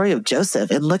to the story of Joseph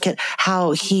and look at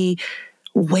how he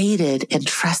waited and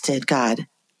trusted God.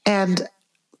 And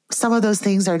some of those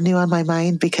things are new on my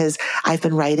mind because I've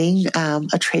been writing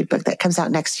a trade book that comes out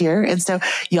next year. And so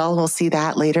y'all will see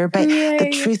that later. But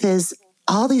the truth is,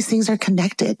 all these things are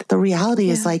connected. The reality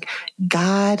is like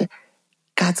God's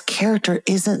character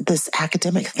isn't this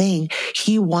academic thing.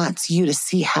 He wants you to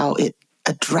see how it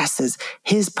addresses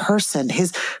his person,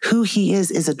 who he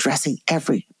is addressing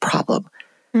every problem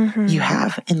you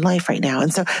have in life right now.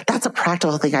 And so that's a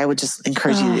practical thing. I would just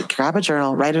encourage you to grab a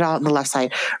journal, write it out on the left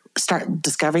side, start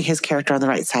discovering his character on the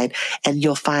right side. And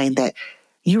you'll find that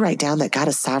you write down that God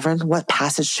is sovereign. What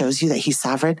passage shows you that he's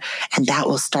sovereign? And that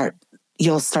will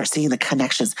you'll start seeing the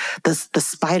connections, the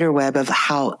spider web of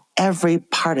how every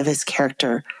part of his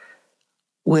character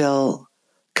will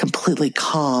completely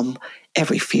calm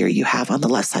every fear you have on the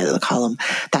left side of the column.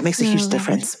 That makes a huge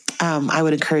difference. I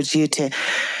would encourage you to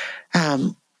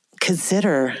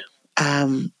consider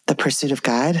The Pursuit of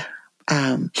God.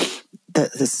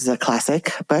 This is a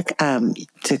classic book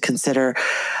to consider.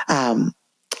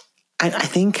 I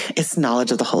think it's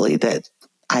Knowledge of the Holy that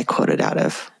I quoted out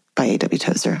of by A.W.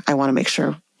 Tozer. I want to make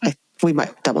sure we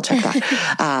might double check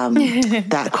that.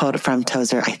 That quote from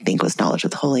Tozer, I think, was Knowledge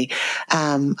of the Holy.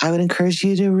 I would encourage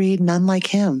you to read None Like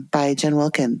Him by Jen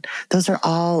Wilkin. Those are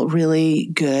all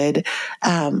really good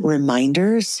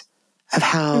reminders of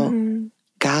how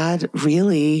God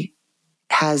really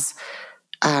has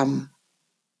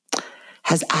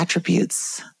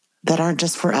attributes that aren't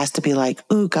just for us to be like,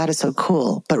 ooh, God is so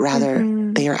cool, but rather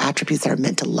they are attributes that are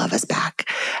meant to love us back.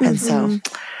 And so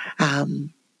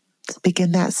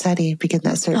begin that study, begin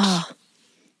that search. Oh.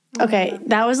 Okay,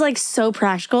 that was like so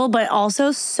practical, but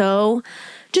also so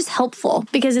just helpful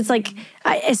because it's like,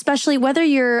 especially whether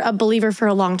you're a believer for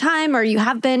a long time or you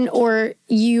have been, or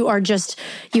you are just,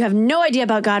 you have no idea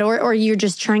about God, or you're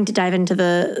just trying to dive into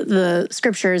the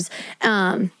scriptures.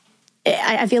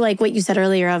 I feel like what you said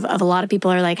earlier of a lot of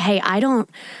people are like, hey,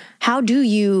 how do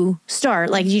you start?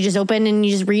 Like, you just open and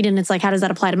you just read and it's like, how does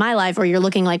that apply to my life? Or you're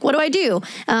looking like, what do I do?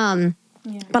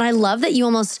 But I love that you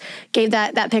almost gave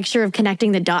that picture of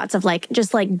connecting the dots of like,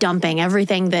 just like dumping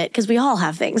everything because we all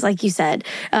have things, like you said.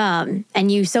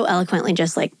 And you so eloquently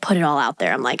just like put it all out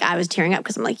there. I'm like, I was tearing up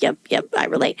because I'm like, yep, I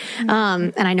relate.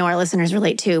 And I know our listeners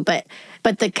relate too, but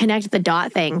the connect the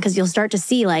dot thing, because you'll start to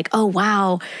see like, oh,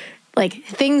 wow, like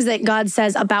things that God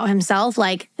says about himself,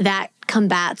 like that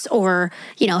combats or,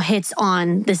 hits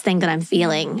on this thing that I'm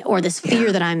feeling or this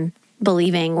fear that I'm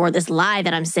believing or this lie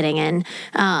that I'm sitting in.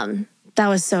 That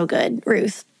was so good,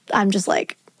 Ruth. I'm just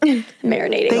like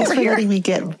marinating. Thanks for letting me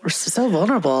get so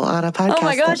vulnerable on a podcast. Oh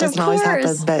my gosh, that doesn't always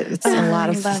happen, but it's a lot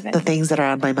of the things that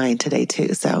are on my mind today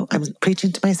too. So I'm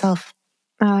preaching to myself.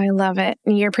 Oh, I love it.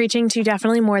 You're preaching to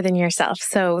definitely more than yourself.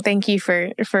 So thank you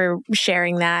for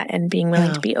sharing that and being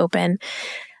willing to be open.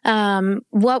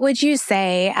 What would you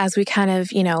say as we kind of,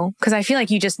 because I feel like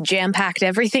you just jam-packed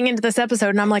everything into this episode,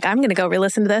 and I'm like, I'm going to go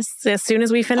re-listen to this as soon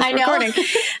as we finish recording.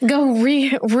 Go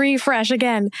refresh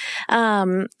again.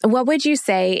 What would you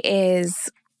say is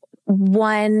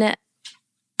one,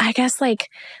 I guess, like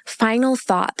final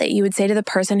thought that you would say to the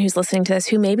person who's listening to this,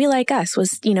 who maybe like us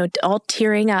was, all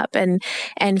tearing up and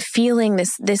feeling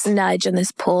this nudge and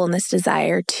this pull and this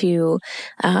desire to,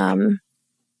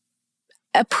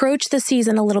 approach the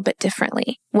season a little bit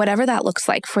differently, whatever that looks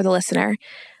like for the listener.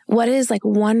 What is like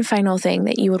one final thing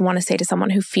that you would want to say to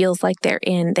someone who feels like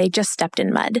they just stepped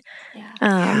in mud,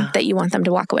 that you want them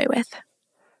to walk away with?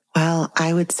 Well,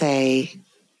 I would say,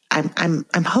 I'm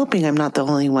hoping I'm not the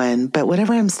only one, but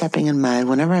whenever I'm stepping in mud,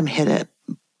 whenever I'm hit a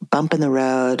bump in the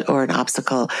road or an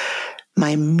obstacle, my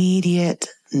immediate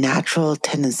natural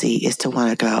tendency is to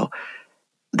want to go,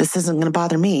 this isn't going to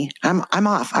bother me. I'm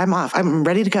off. I'm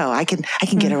ready to go. I can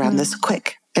get around this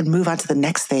quick and move on to the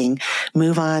next thing,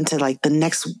 move on to like the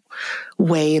next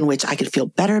way in which I could feel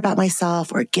better about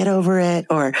myself or get over it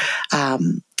or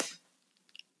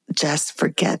just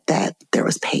forget that there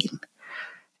was pain.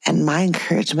 And my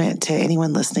encouragement to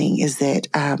anyone listening is that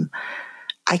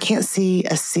I can't see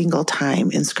a single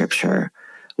time in Scripture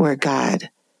where God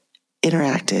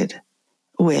interacted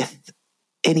with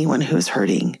anyone who's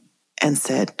hurting and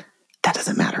said, that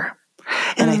doesn't matter.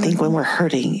 And I think when we're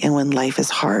hurting and when life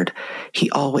is hard, he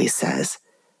always says,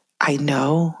 I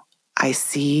know, I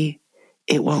see,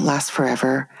 it won't last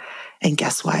forever. And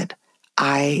guess what?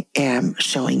 I am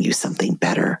showing you something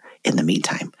better in the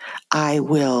meantime. I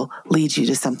will lead you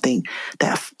to something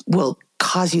that will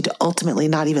cause you to ultimately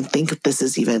not even think if this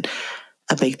is even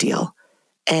a big deal.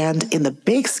 And in the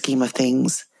big scheme of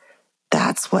things,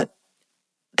 that's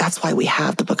why we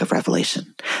have the book of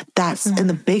Revelation. That's in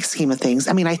the big scheme of things.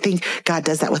 I mean, I think God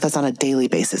does that with us on a daily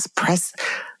basis.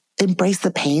 Embrace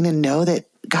the pain and know that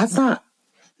God's not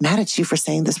mad at you for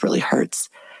saying this really hurts.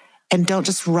 And don't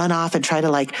just run off and try to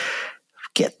like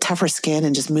get tougher skin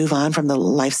and just move on from the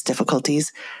life's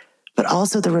difficulties. But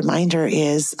also the reminder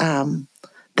is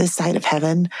this side of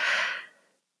heaven,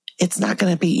 it's not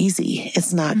going to be easy.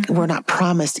 It's not, we're not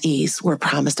promised ease. We're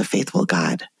promised a faithful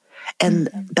God. And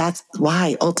that's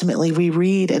why ultimately we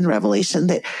read in Revelation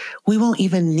that we won't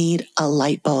even need a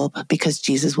light bulb because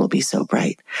Jesus will be so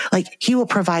bright. Like he will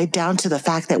provide down to the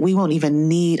fact that we won't even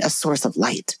need a source of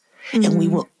light. And we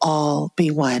will all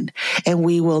be one and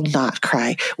we will not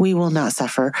cry. We will not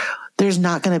suffer. There's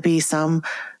not going to be some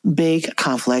big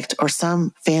conflict or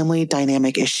some family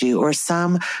dynamic issue or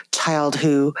some child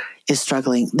who is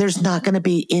struggling. There's not going to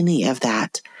be any of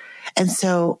that. And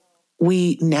so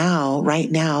we right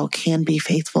now can be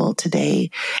faithful today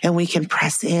and we can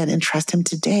press in and trust him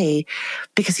today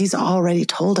because he's already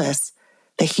told us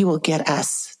that he will get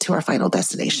us to our final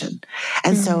destination.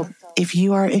 And so if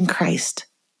you are in Christ,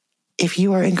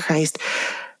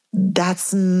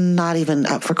 that's not even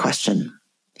up for question.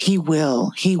 He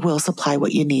will supply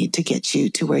what you need to get you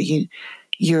to where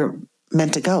you're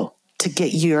meant to go, to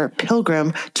get your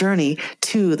pilgrim journey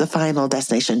to the final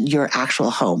destination, your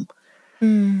actual home.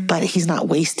 But he's not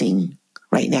wasting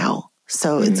right now.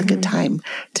 So it's a good time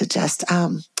to just,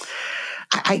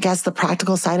 I guess the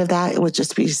practical side of that would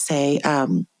just be to say,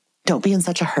 don't be in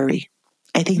such a hurry.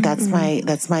 I think that's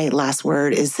my last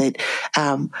word is that,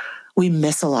 we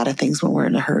miss a lot of things when we're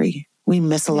in a hurry. We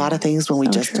miss a lot of things when we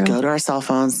just go to our cell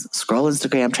phones, scroll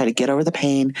Instagram, try to get over the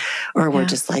pain, or we're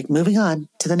just like moving on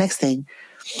to the next thing.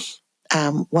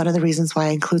 One of the reasons why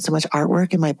I include so much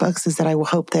artwork in my books is that I will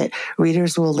hope that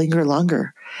readers will linger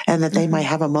longer and that they might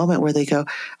have a moment where they go,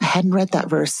 I hadn't read that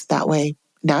verse that way.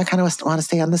 Now I kind of want to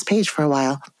stay on this page for a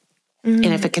while. And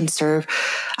if it can serve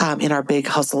in our big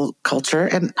hustle culture,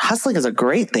 and hustling is a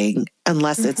great thing,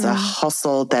 unless it's a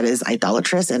hustle that is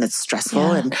idolatrous and it's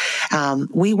stressful. And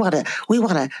we want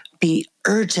to be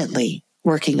urgently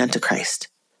working unto Christ.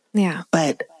 Yeah.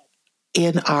 But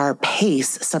in our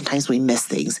pace, sometimes we miss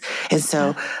things. And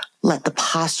so let the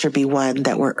posture be one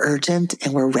that we're urgent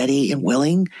and we're ready and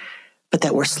willing, but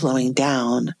that we're slowing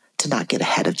down to not get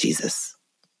ahead of Jesus.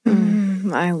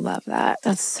 I love that.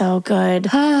 That's so good.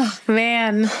 Oh,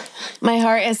 man. My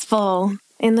heart is full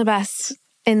in the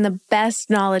best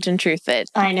knowledge and truth that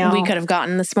we could have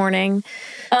gotten this morning.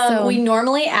 We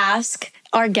normally ask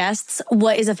our guests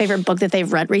what is a favorite book that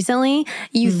they've read recently.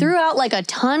 You threw out like a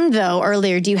ton though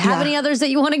earlier. Do you have any others that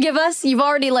you want to give us? You've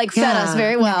already fed us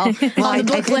very well on the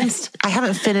book list. I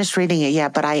haven't finished reading it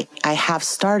yet, but I have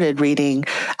started reading.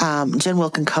 Jen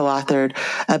Wilkin co-authored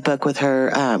a book with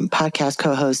her podcast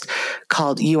co-host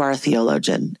called You Are a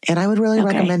Theologian. And I would really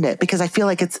recommend it because I feel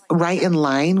like it's right in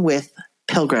line with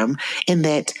Pilgrim in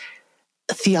that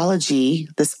theology,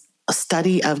 this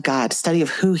study of God, study of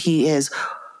who he is,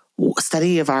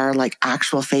 study of our like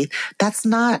actual faith, that's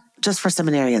not just for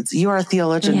seminarians. You are a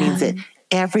theologian means that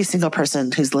every single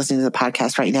person who's listening to the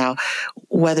podcast right now,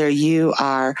 whether you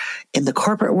are in the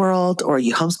corporate world or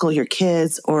you homeschool your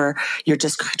kids or you're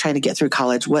just trying to get through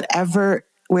college, wherever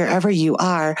you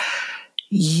are,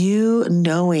 you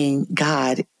knowing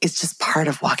God is just part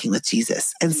of walking with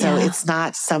Jesus. And so it's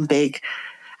not some big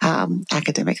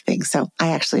academic thing. So I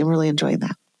actually am really enjoying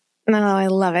that. No, I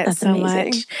love it so amazing.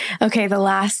 much. Okay, the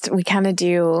last, we kind of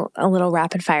do a little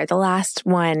rapid fire. The last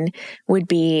one would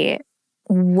be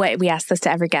what we ask this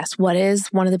to every guest. What is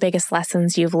one of the biggest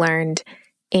lessons you've learned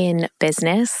in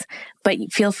business? But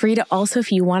feel free to also,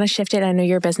 if you want to shift it, I know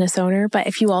you're a business owner, but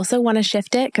if you also want to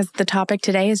shift it, because the topic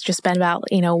today has just been about,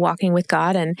 walking with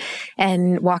God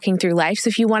and walking through life. So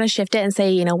if you want to shift it and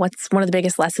say, what's one of the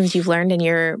biggest lessons you've learned in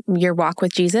your walk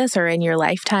with Jesus or in your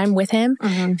lifetime with him,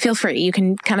 feel free. You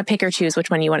can kind of pick or choose which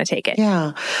one you want to take it.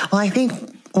 Yeah. Well, I think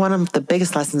one of the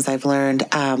biggest lessons I've learned,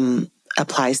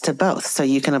 applies to both. So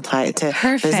you can apply it to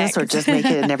business or just make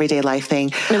it an everyday life thing.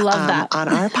 We love that. On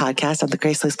our podcast, on the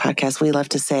Grace Laced podcast, we love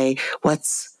to say,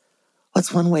 what's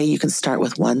one way you can start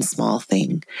with one small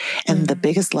thing? And the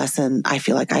biggest lesson I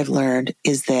feel like I've learned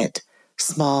is that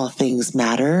small things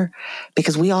matter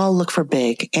because we all look for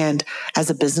big. And as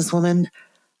a businesswoman,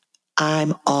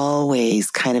 I'm always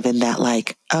kind of in that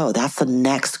like, oh, that's the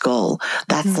next goal.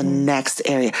 That's the next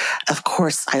area. Of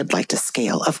course, I'd like to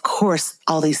scale. Of course,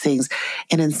 all these things.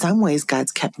 And in some ways,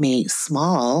 God's kept me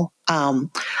small. I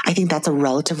think that's a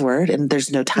relative word and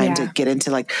there's no time to get into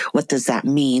like, what does that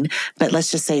mean? But let's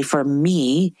just say for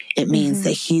me, it means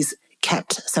that he's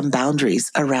kept some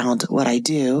boundaries around what I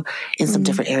do in some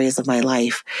different areas of my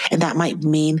life. And that might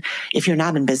mean if you're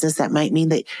not in business, that might mean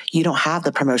that you don't have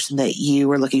the promotion that you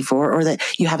were looking for or that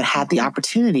you haven't had the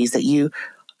opportunities that you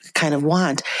kind of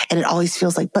want. And it always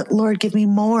feels like, but Lord, give me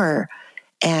more.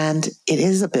 And it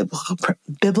is a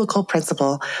biblical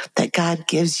principle that God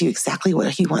gives you exactly what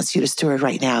he wants you to steward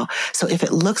right now. So if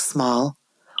it looks small,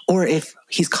 or if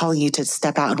he's calling you to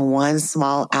step out in one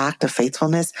small act of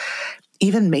faithfulness,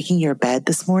 even making your bed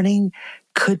this morning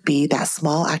could be that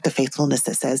small act of faithfulness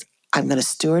that says, I'm going to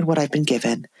steward what I've been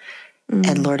given.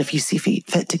 And Lord, if you see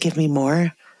fit to give me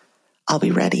more, I'll be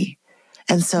ready.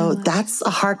 And so that's a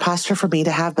hard posture for me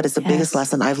to have, but it's the biggest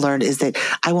lesson I've learned is that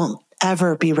I won't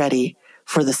ever be ready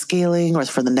for the scaling or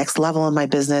for the next level in my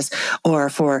business or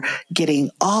for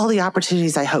getting all the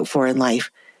opportunities I hope for in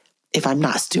life if I'm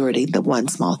not stewarding the one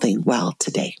small thing well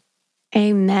today.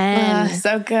 Amen.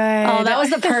 So good. Oh, that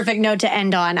was the perfect note to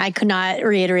end on. I could not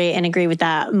reiterate and agree with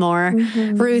that more.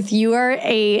 Ruth, you are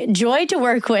a joy to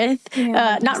work with.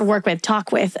 Not work with,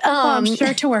 talk with. I'm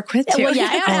sure to work with too. Well,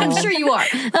 yeah, I'm sure you are.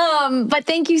 But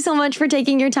thank you so much for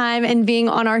taking your time and being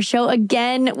on our show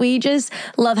again. We just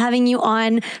love having you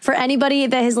on. For anybody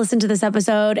that has listened to this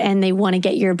episode and they want to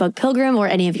get your book Pilgrim or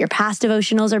any of your past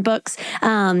devotionals or books,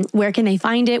 where can they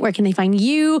find it? Where can they find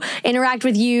you, interact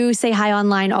with you, say hi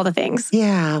online, all the things?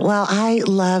 Yeah, well, I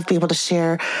love being able to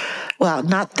share, well,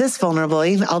 not this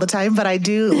vulnerably all the time, but I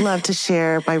do love to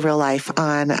share my real life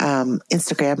on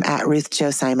Instagram at Ruth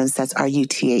Chou Simons. That's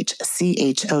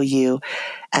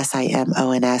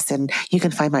RuthChouSimons. And you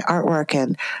can find my artwork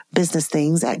and business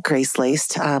things at Grace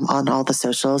Laced on all the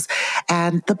socials.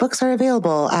 And the books are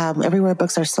available everywhere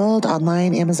books are sold,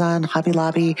 online, Amazon, Hobby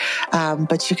Lobby.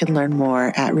 But you can learn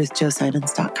more at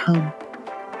RuthChouSimons.com.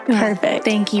 Perfect.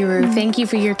 Thank you, Ruth. Thank you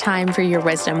for your time, for your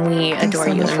wisdom. We adore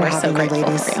you and we're so grateful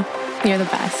for you. You're the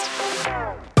best.